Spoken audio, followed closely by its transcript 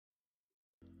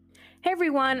Hey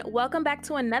everyone, welcome back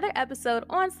to another episode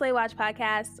on Slay Watch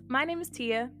Podcast. My name is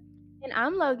Tia. And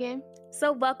I'm Logan.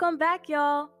 So welcome back,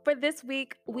 y'all. For this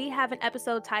week, we have an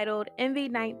episode titled Envy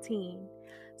 19.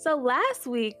 So last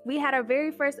week, we had our very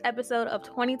first episode of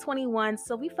 2021,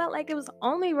 so we felt like it was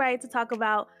only right to talk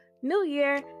about New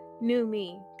Year, New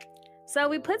Me. So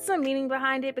we put some meaning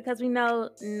behind it because we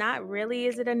know not really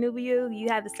is it a new you. You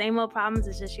have the same old problems,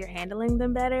 it's just you're handling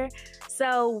them better.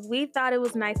 So we thought it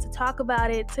was nice to talk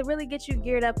about it, to really get you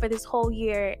geared up for this whole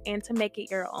year and to make it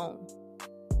your own.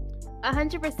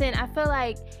 100%. I feel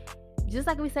like, just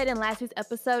like we said in last week's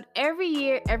episode, every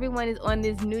year everyone is on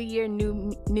this new year,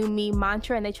 new me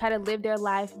mantra, and they try to live their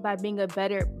life by being a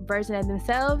better version of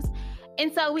themselves.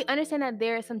 And so we understand that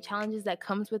there are some challenges that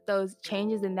comes with those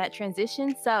changes and that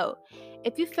transition. So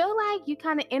if you feel like you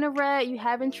kind of in a rut, you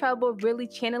having trouble really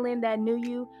channeling that new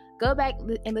you, go back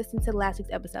and listen to last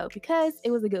week's episode because it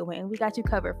was a good one. We got you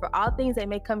covered for all things that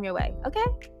may come your way. Okay?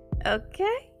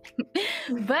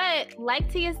 But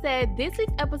like Tia said, this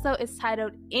week's episode is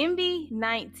titled Envy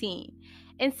 19.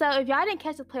 And so if y'all didn't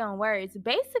catch the play on words,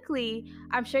 basically,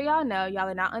 I'm sure y'all know, y'all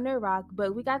are not under a rock,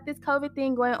 but we got this COVID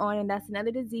thing going on, and that's another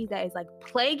disease that is like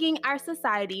plaguing our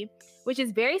society, which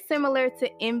is very similar to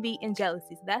envy and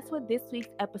jealousy. So that's what this week's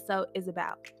episode is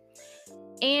about.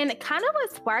 And kind of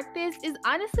what sparked this is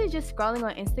honestly just scrolling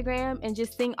on Instagram and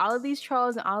just seeing all of these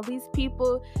trolls and all of these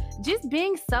people just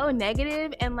being so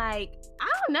negative and like, I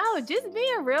don't know, just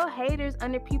being real haters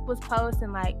under people's posts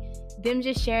and like them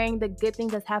just sharing the good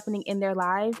things that's happening in their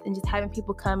lives and just having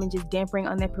people come and just dampering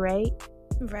on their parade.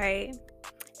 Right.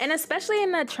 And especially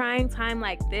in a trying time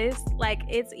like this, like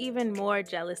it's even more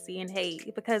jealousy and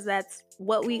hate because that's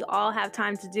what we all have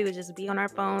time to do is just be on our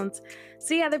phones,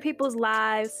 see other people's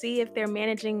lives, see if they're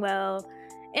managing well.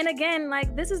 And again,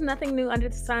 like this is nothing new under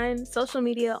the sun. Social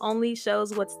media only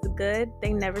shows what's the good.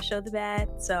 They never show the bad.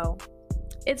 So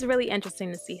it's really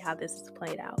interesting to see how this is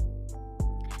played out.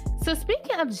 So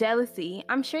speaking of jealousy,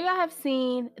 I'm sure y'all have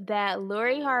seen that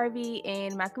Lori Harvey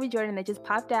and Michael B. Jordan, they just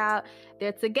popped out.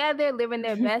 They're together, living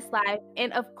their best life.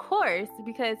 And of course,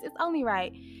 because it's only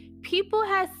right, people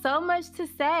have so much to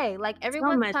say. Like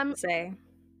everyone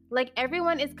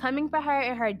is coming for her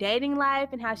in her dating life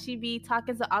and how she be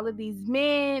talking to all of these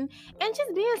men and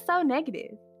just being so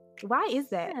negative. Why is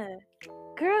that? Yeah.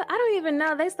 Girl, I don't even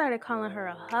know. They started calling her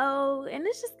a hoe. And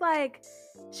it's just like,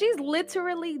 she's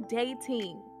literally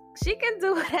dating. She can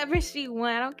do whatever she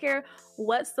wants. I don't care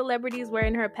what celebrities were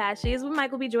in her past. She is with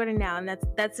Michael B. Jordan now, and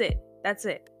that's it. That's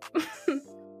it.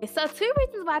 So 2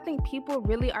 reasons why I think people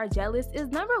really are jealous is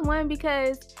number one,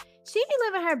 because she be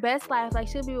living her best life. Like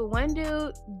she'll be with one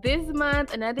dude this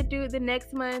month, another dude the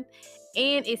next month,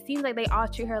 and it seems like they all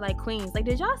treat her like queens. Like,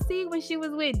 did y'all see when she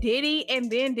was with Diddy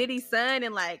and then Diddy's son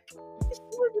and like she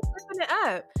was just living it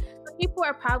up? So people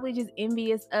are probably just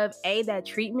envious of that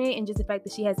treatment and just the fact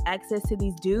that she has access to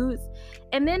these dudes.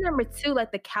 And then number two,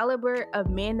 like the caliber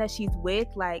of men that she's with.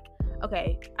 Like,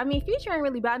 okay, I mean, Future ain't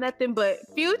really about nothing, but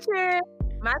Future,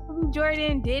 Michael B.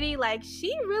 Jordan, Diddy, like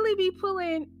she really be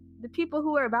pulling the people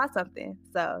who are about something.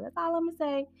 So that's all I'm gonna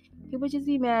say. People just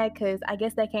be mad because I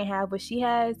guess they can't have what she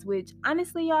has, which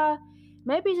honestly, y'all,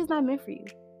 maybe it's just not meant for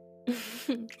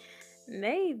you.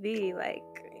 Maybe, like,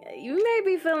 you may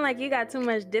be feeling like you got too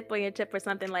much dip on your chip or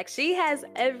something. Like, she has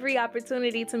every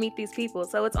opportunity to meet these people,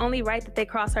 so it's only right that they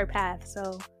cross her path.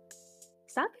 So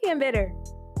stop being bitter.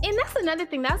 And that's another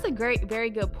thing. That's a very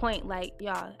good point. Like,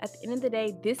 y'all, at the end of the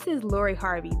day, this is Lori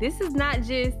Harvey. This is not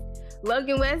just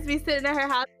Logan Westby sitting at her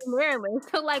house in Maryland.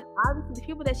 So, like, obviously, the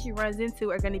people that she runs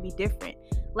into are going to be different.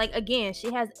 Like, again,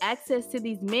 she has access to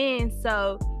these men,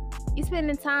 so you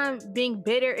spending time being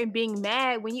bitter and being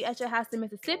mad when you at your house in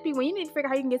Mississippi when you need to figure out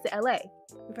how you can get to LA.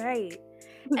 Right.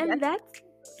 And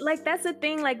that's the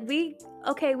thing. Like we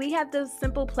have the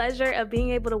simple pleasure of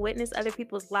being able to witness other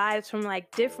people's lives from like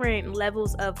different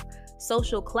levels of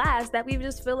social class that we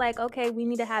just feel like, okay, we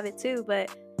need to have it too.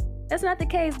 But that's not the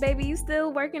case, baby. You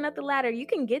still working up the ladder. You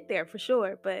can get there for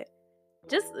sure. But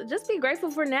just be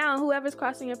grateful for now. Whoever's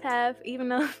crossing your path, even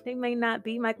though they may not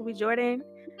be Michael B. Jordan,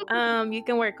 you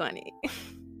can work on it.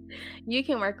 You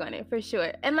can work on it for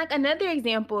sure. And like another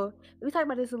example, we talked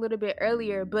about this a little bit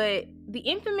earlier, but the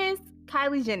infamous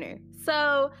Kylie Jenner.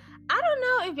 So I don't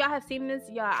know if y'all have seen this,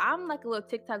 y'all. I'm like a little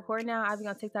TikTok whore now. I've been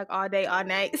on TikTok all day, all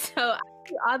night. So I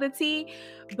see all the tea,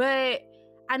 but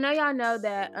I know y'all know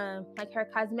that like her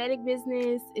cosmetic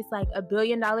business is like $1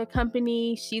 billion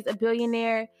company. She's a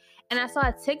billionaire. And I saw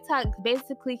a TikTok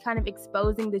basically kind of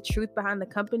exposing the truth behind the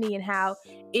company and how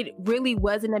it really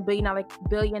wasn't $1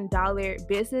 billion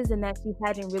business and that she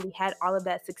hadn't really had all of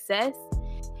that success.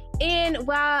 And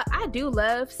while I do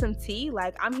love some tea,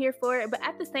 like I'm here for it, but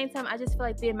at the same time, I just feel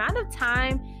like the amount of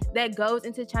time that goes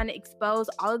into trying to expose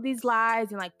all of these lies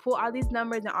and like pull all these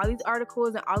numbers and all these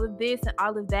articles and all of this and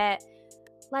all of that,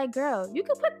 like, girl, you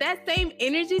could put that same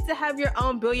energy to have your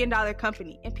own $1 billion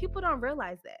company, and people don't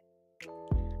realize that.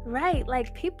 Right.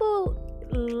 Like, people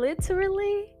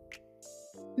literally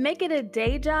make it a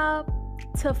day job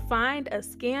to find a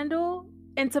scandal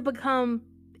and to become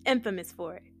infamous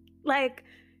for it. Like,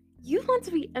 you want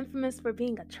to be infamous for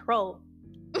being a troll,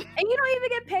 and you don't even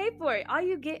get paid for it. All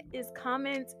you get is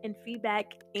comments and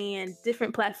feedback and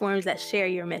different platforms that share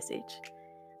your message.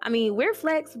 I mean, we're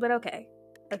flex, but okay.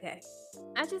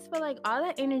 I just feel like all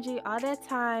that energy, all that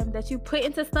time that you put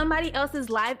into somebody else's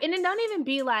life, and it don't even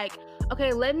be like,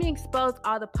 okay, let me expose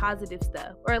all the positive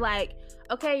stuff, or like,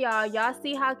 okay, y'all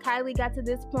see how Kylie got to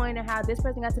this point or how this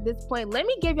person got to this point. Let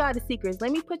me give y'all the secrets.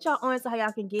 Let me put y'all on so how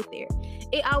y'all can get there.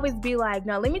 It always be like,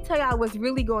 no, let me tell y'all what's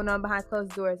really going on behind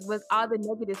closed doors with all the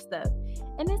negative stuff.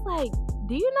 And it's like,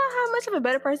 do you know how much of a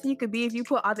better person you could be if you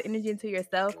put all the energy into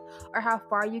yourself, or how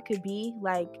far you could be?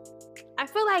 Like, I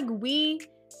feel like we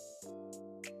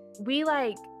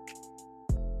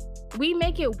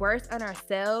make it worse on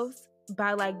ourselves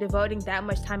by like devoting that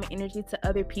much time and energy to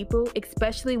other people,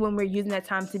 especially when we're using that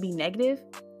time to be negative.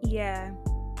 Yeah.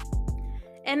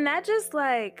 And that just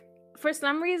like, for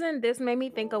some reason, this made me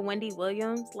think of Wendy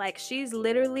Williams. Like, she's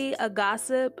literally a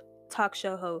gossip talk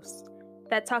show host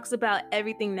that talks about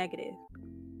everything negative.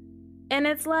 And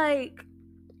it's like,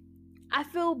 I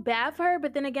feel bad for her,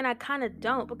 but then again, I kind of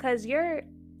don't, because you're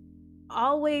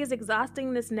always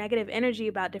exhausting this negative energy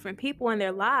about different people and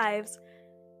their lives,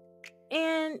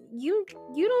 and you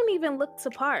don't even look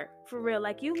the part, for real.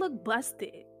 Like, you look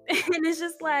busted. And it's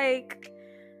just like,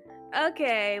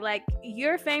 okay, like,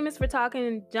 you're famous for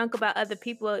talking junk about other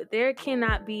people. There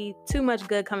cannot be too much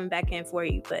good coming back in for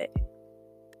you, but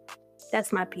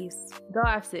that's my piece. Go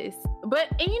off, sis. But,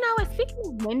 and you know what, speaking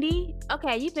of Wendy,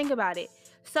 okay, you think about it.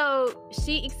 So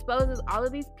she exposes all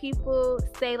of these people,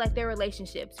 say like their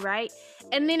relationships, right?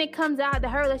 And then it comes out that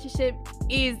her relationship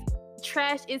is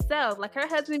trash itself. Like, her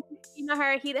husband, you know,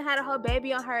 he done had a whole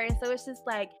baby on her. And so it's just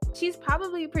like, she's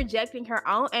probably projecting her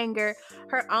own anger,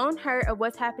 her own hurt of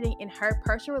what's happening in her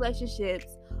personal relationships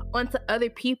onto other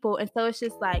people. And so it's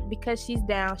just like, because she's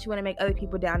down, she want to make other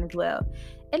people down as well.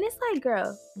 And it's like,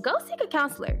 girl, go seek a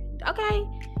counselor, okay?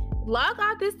 Log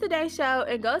off this Today Show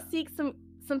and go seek some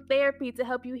therapy to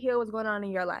help you heal what's going on in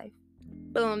your life.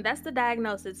 Boom, that's the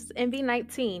diagnosis. It's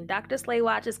MV19. Dr.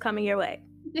 Slaywatch is coming your way.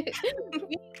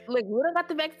 Look, we don't got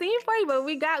the vaccine for you, but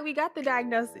we got the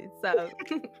diagnosis. So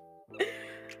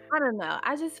I don't know.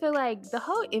 I just feel like the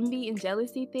whole envy and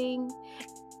jealousy thing,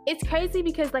 it's crazy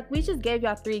because like we just gave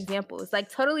y'all 3 examples, like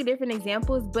totally different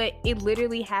examples, but it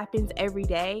literally happens every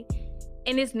day.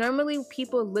 And it's normally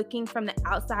people looking from the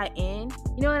outside in.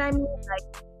 You know what I mean?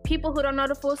 Like, people who don't know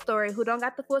the full story, who don't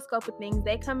got the full scope of things,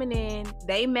 they coming in,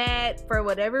 they mad for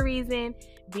whatever reason,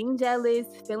 being jealous,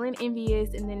 feeling envious,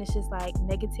 and then it's just like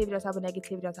negativity on top of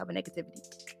negativity on top of negativity.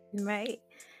 Right.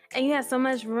 And you have so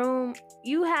much room.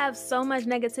 You have so much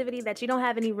negativity that you don't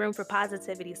have any room for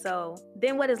positivity. So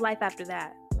then what is life after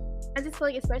that? I just feel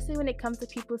like, especially when it comes to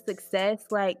people's success,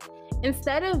 like,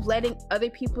 instead of letting other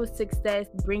people's success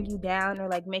bring you down or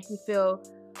like make you feel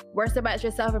worse about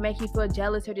yourself or make you feel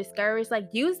jealous or discouraged, like,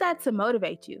 use that to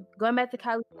motivate you. Going back to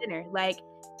Kylie Jenner, like,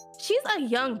 she's a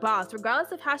young boss,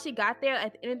 regardless of how she got there.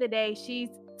 At the end of the day, she's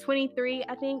 23,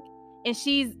 I think, and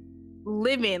she's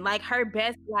living like her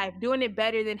best life, doing it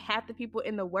better than half the people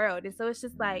in the world. And so it's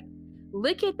just like,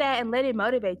 look at that and let it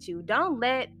motivate you. Don't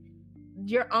let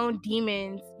your own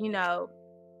demons, you know,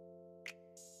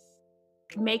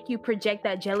 make you project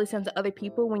that jealousy onto other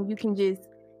people when you can just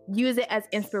use it as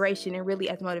inspiration and really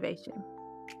as motivation.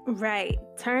 Right.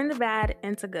 Turn the bad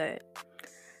into good.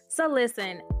 So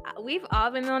listen, we've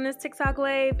all been on this TikTok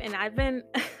wave, and I've been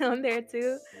on there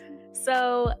too.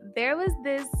 So there was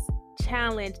this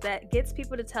challenge that gets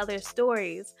people to tell their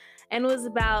stories, and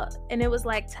it was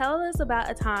like, tell us about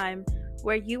a time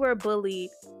where you were bullied,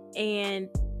 and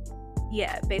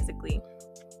yeah, basically.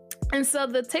 And so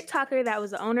the TikToker that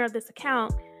was the owner of this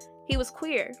account, he was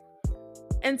queer.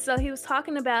 And so he was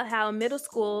talking about how in middle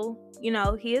school, you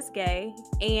know, he is gay,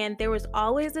 and there was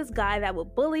always this guy that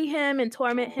would bully him and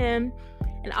torment him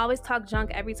and always talk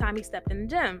junk every time he stepped in the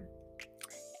gym.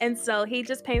 And so he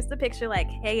just paints the picture like,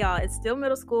 hey, y'all, it's still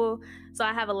middle school. So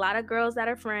I have a lot of girls that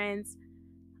are friends,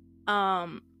 a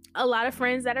lot of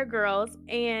friends that are girls,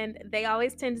 and they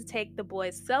always tend to take the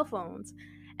boys' cell phones.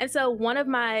 And so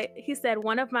he said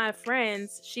one of my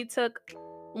friends, she took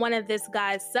one of this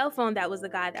guy's cell phone that was the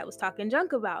guy that was talking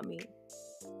junk about me.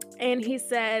 and he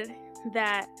said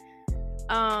that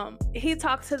he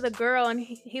talked to the girl, and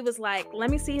he was like, let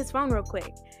me see his phone real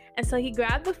quick. And so he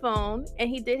grabbed the phone and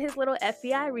he did his little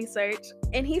FBI research,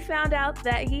 and he found out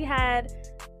that he had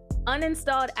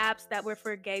uninstalled apps that were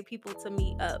for gay people to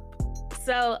meet up.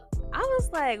 So I was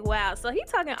like, wow. So he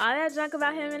talking all that junk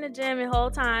about him in the gym the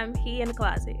whole time he in the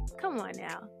closet. Come on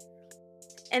now.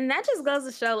 And that just goes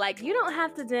to show, like, you don't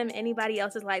have to dim anybody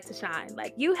else's light to shine.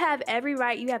 Like, you have every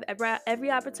right, you have every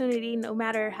opportunity, no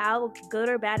matter how good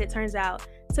or bad it turns out,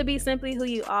 to be simply who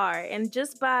you are. And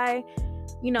just by,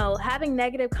 having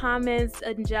negative comments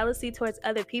and jealousy towards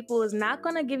other people is not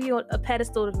going to give you a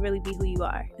pedestal to really be who you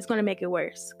are. It's going to make it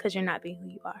worse because you're not being who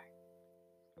you are.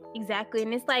 Exactly.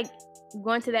 And it's like,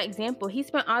 going to that example, he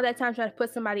spent all that time trying to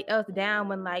put somebody else down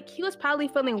when, like, he was probably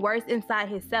feeling worse inside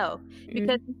himself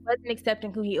because he wasn't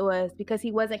accepting who he was, because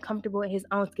he wasn't comfortable in his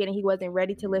own skin, and he wasn't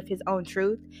ready to live his own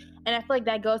truth. And I feel like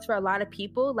that goes for a lot of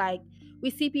people. Like, we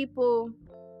see people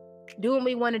doing what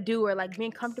we want to do, or like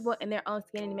being comfortable in their own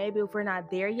skin, and maybe if we're not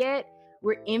there yet,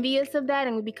 we're envious of that,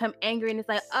 and we become angry, and it's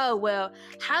like, oh, well,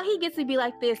 how he gets to be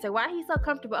like this, or why he's so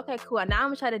comfortable. Okay, cool. Now I'm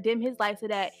gonna try to dim his life so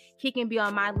that he can be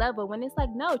on my level. When it's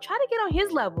like, no, try to get on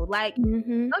his level. Like,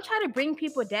 don't try to bring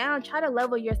people down. Try to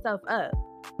level yourself up.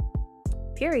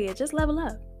 Period. Just level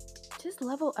up. Just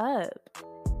level up.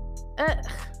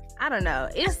 I don't know.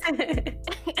 It's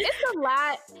it's a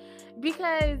lot,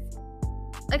 because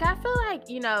like, I feel like,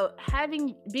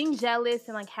 being jealous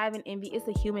and like having envy, it's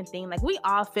a human thing. Like, we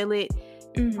all feel it,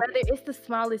 whether it's the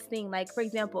smallest thing. Like, for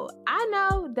example, I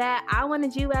know that I want a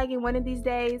G-Wagon one of these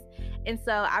days. And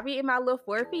so I be in my little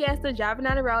Ford Fiesta driving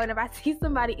down the road, and if I see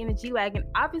somebody in a G-Wagon,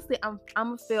 obviously I'm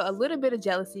going to feel a little bit of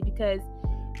jealousy, because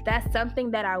that's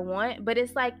something that I want. But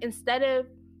it's like, instead of,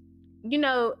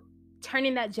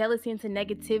 turning that jealousy into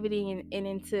negativity and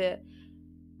into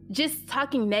just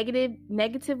talking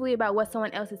negatively about what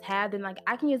someone else has had, then like,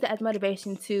 I can use it as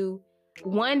motivation to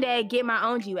one day get my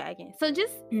own G-Wagon. So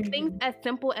just things as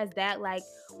simple as that. Like,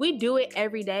 we do it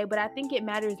every day, but I think it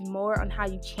matters more on how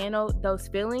you channel those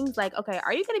feelings. Like, okay,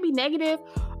 are you going to be negative,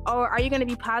 or are you going to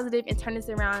be positive and turn this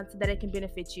around so that it can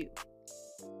benefit you?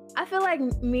 I feel like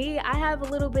I have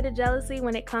a little bit of jealousy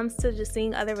when it comes to just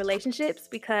seeing other relationships,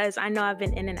 because I know I've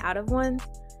been in and out of one.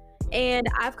 And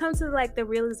I've come to like the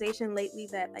realization lately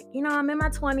that, like, I'm in my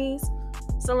 20s.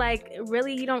 So like,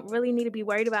 really, you don't really need to be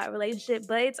worried about a relationship,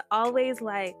 but it's always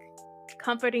like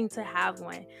comforting to have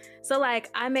one. So like,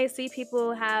 I may see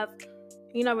people have,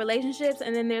 relationships,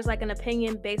 and then there's like an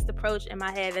opinion-based approach in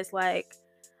my head that's like,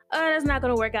 oh, that's not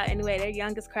going to work out anyway. They're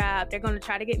young as crap. They're going to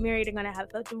try to get married. They're going to have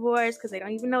a divorce because they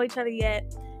don't even know each other yet.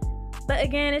 But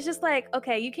again, it's just like,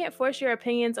 okay, you can't force your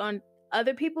opinions on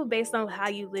other people based on how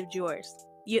you lived yours.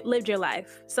 You lived your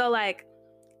life. So like,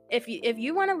 if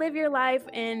you want to live your life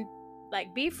and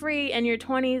like be free in your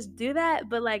 20s, do that.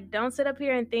 But like, don't sit up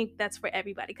here and think that's for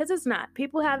everybody, because it's not.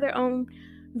 People have their own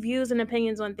views and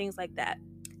opinions on things like that.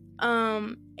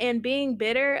 And being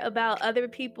bitter about other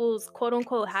people's quote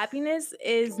unquote happiness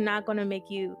is not going to make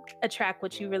you attract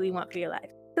what you really want for your life.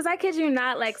 Because I kid you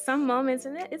not, like, some moments,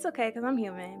 and it's okay because I'm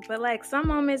human, but like some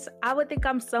moments I would think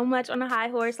I'm so much on a high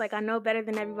horse, like I know better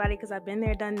than everybody because I've been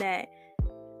there, done that.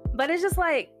 But it's just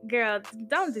like, girl,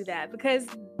 don't do that, because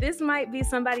this might be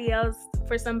somebody else,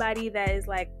 for somebody that is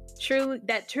like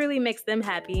truly makes them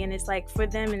happy. And it's like, for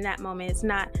them in that moment, it's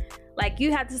not like,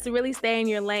 you have to really stay in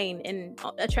your lane and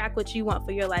attract what you want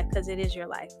for your life, because it is your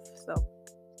life. So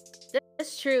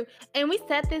that's true. And we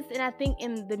said this, and I think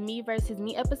in the me versus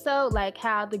me episode, like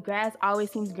how the grass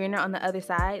always seems greener on the other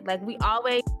side. Like, we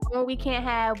always, when we can't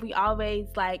have, we always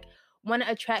like want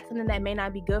to attract something that may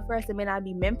not be good for us, it may not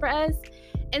be meant for us.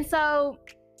 And so,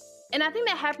 and I think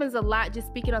that happens a lot just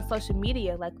speaking on social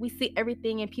media. Like, we see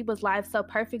everything in people's lives so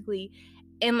perfectly.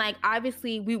 And like,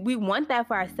 obviously we want that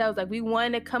for ourselves. Like, we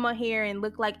want to come on here and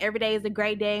look like every day is a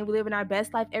great day, and we live in our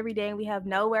best life every day, and we have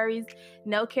no worries,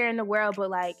 no care in the world. But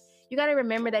like, you got to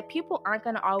remember that people aren't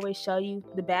going to always show you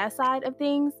the bad side of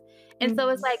things. And so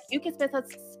it's like, you can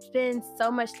spend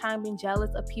so much time being jealous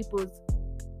of people's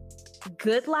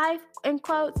good life, in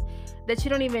quotes, that you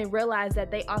don't even realize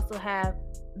that they also have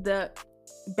the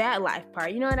bad life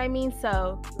part. You know what I mean?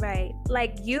 So right,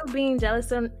 like, you being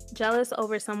jealous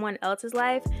over someone else's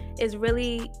life is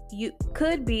really, you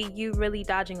could be you really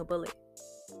dodging a bullet.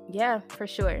 Yeah, for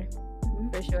sure.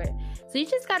 For sure. So you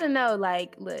just gotta know,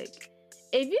 like, look,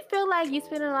 if you feel like you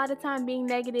spend a lot of time being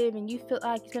negative, and you feel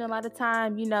like you spend a lot of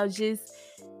time, just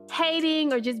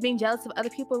hating or just being jealous of other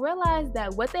people, realize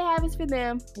that what they have is for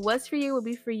them, what's for you will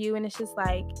be for you. And it's just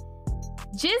like,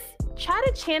 just try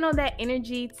to channel that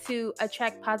energy to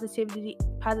attract positivity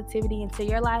into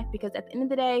your life, because at the end of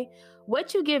the day,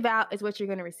 what you give out is what you're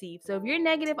going to receive. So if you're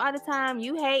negative all the time,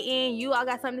 you hating, you all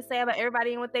got something to say about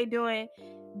everybody and what they're doing,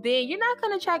 then you're not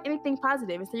going to attract anything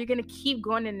positive. And so you're going to keep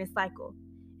going in this cycle.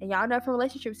 And y'all know from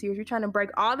relationship series, you're trying to break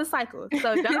all the cycles.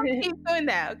 So don't keep doing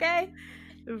that, okay?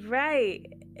 Right.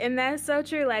 And that's so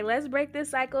true. Like, let's break this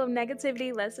cycle of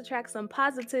negativity. Let's attract some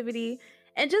positivity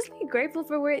and just be grateful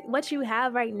for what you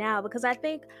have right now. Because I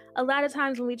think a lot of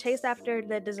times when we chase after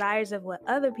the desires of what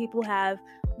other people have,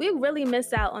 we really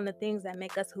miss out on the things that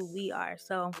make us who we are.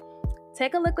 So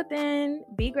take a look within,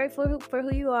 be grateful for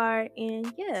who you are,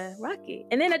 and yeah, rock it.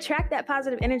 And then attract that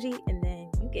positive energy, and then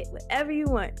you get whatever you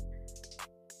want.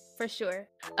 For sure.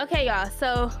 Okay, y'all.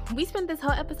 So we spent this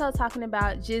whole episode talking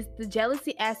about just the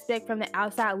jealousy aspect from the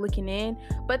outside looking in,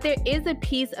 but there is a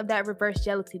piece of that reverse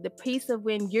jealousy, the piece of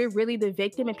when you're really the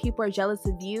victim and people are jealous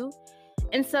of you.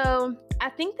 And so I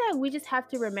think that we just have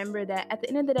to remember that at the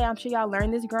end of the day, I'm sure y'all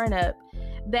learned this growing up,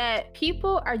 that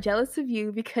people are jealous of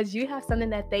you because you have something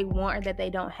that they want or that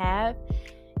they don't have.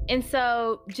 And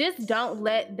so just don't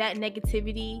let that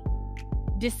negativity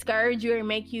discourage you or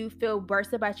make you feel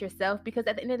worse about yourself, because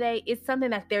at the end of the day, it's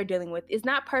something that they're dealing with. It's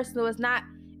not personal. It's not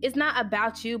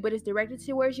about you, but it's directed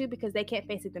towards you because they can't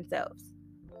face it themselves.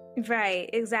 Right,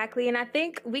 exactly. And I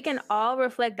think we can all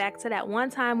reflect back to that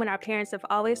one time when our parents have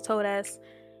always told us,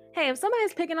 hey, if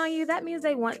somebody's picking on you, that means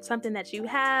they want something that you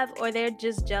have, or they're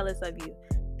just jealous of you.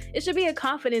 It should be a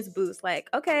confidence boost. Like,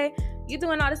 okay, you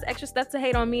doing all this extra stuff to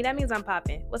hate on me. That means I'm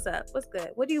popping. What's up? What's good?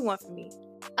 What do you want from me?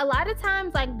 A lot of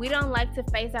times, like, we don't like to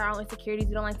face our own insecurities.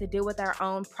 We don't like to deal with our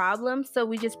own problems. So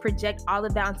we just project all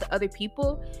of that onto other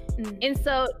people. And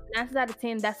so 9 out of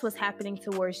 10, that's what's happening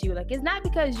towards you. Like, it's not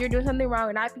because you're doing something wrong,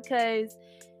 or not because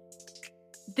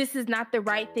this is not the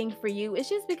right thing for you. It's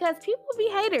just because people be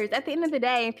haters at the end of the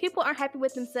day, and people aren't happy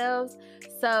with themselves.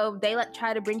 So they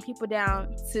try to bring people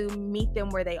down to meet them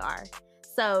where they are.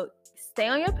 So stay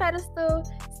on your pedestal,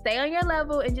 stay on your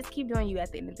level, and just keep doing you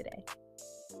at the end of the day.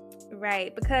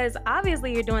 Right, because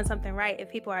obviously you're doing something right if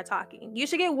people are talking. You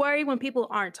should get worried when people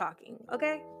aren't talking,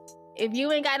 okay? If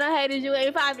you ain't got no haters, you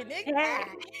ain't popping, nigga.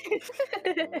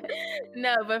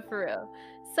 No, but for real.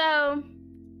 So,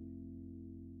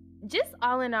 just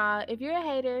all in all, if you're a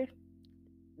hater,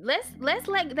 let's let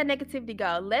the negativity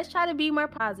go. Let's try to be more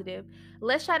positive.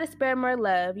 Let's try to spread more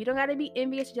love. You don't got to be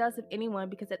envious or jealous of anyone,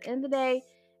 because at the end of the day,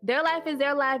 their life is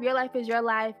their life, your life is your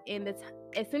life, and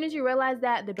as soon as you realize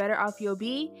that, the better off you'll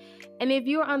be. And if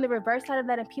you're on the reverse side of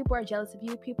that and people are jealous of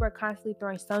you, people are constantly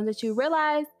throwing stones at you,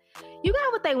 realize you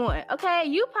got what they want, okay?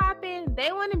 You popping,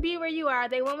 they want to be where you are,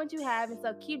 they want what you have, and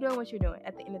so keep doing what you're doing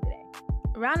at the end of the day.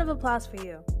 Round of applause for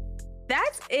you.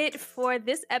 That's it for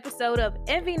this episode of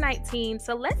Envy 19.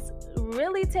 So let's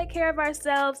really take care of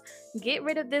ourselves, get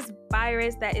rid of this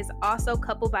virus that is also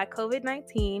coupled by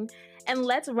COVID-19, and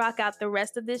let's rock out the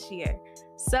rest of this year.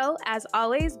 So, as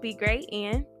always, be great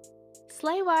and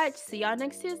Slay Watch. See y'all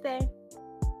next Tuesday.